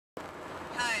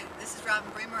This is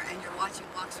Robin Bremer, and you're watching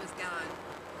Walks with God.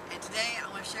 And today I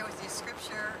want to share with you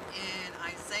scripture in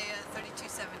Isaiah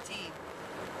 32:17.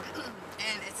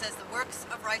 And it says, the work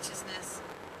of righteousness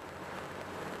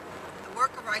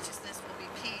will be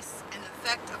peace, and the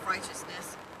effect of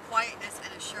righteousness, quietness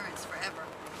and assurance forever.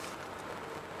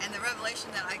 And the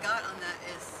revelation that I got on that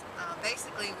is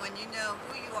basically when you know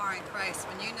who you are in Christ,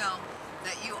 when you know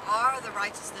that you are the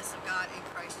righteousness of God in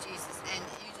Christ Jesus, and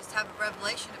you just have a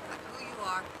revelation of who you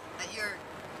are,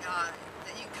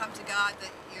 that you come to God,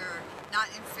 that you're not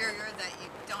inferior, that you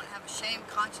don't have a shame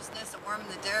consciousness, a worm in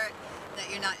the dirt, that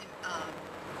you're not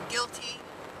guilty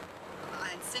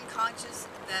and sin conscious,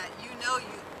 that you know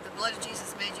the blood of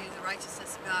Jesus made you the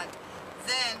righteousness of God.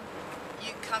 Then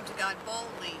you come to God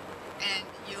boldly and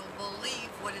you'll believe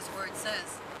what His Word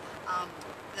says.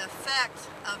 The effect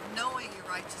of knowing your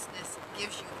righteousness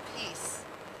gives you peace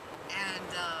and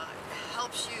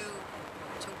helps you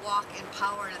to walk in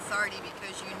power and authority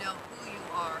because you know who you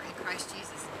are in Christ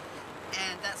Jesus.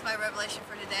 And that's my revelation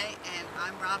for today. And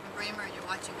I'm Robin Bremer, and you're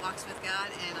watching Walks with God.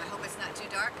 And I hope it's not too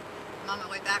dark. I'm on my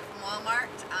way back from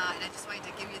Walmart, and I just wanted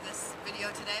to give you this video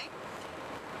today.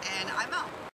 And I'm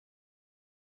out.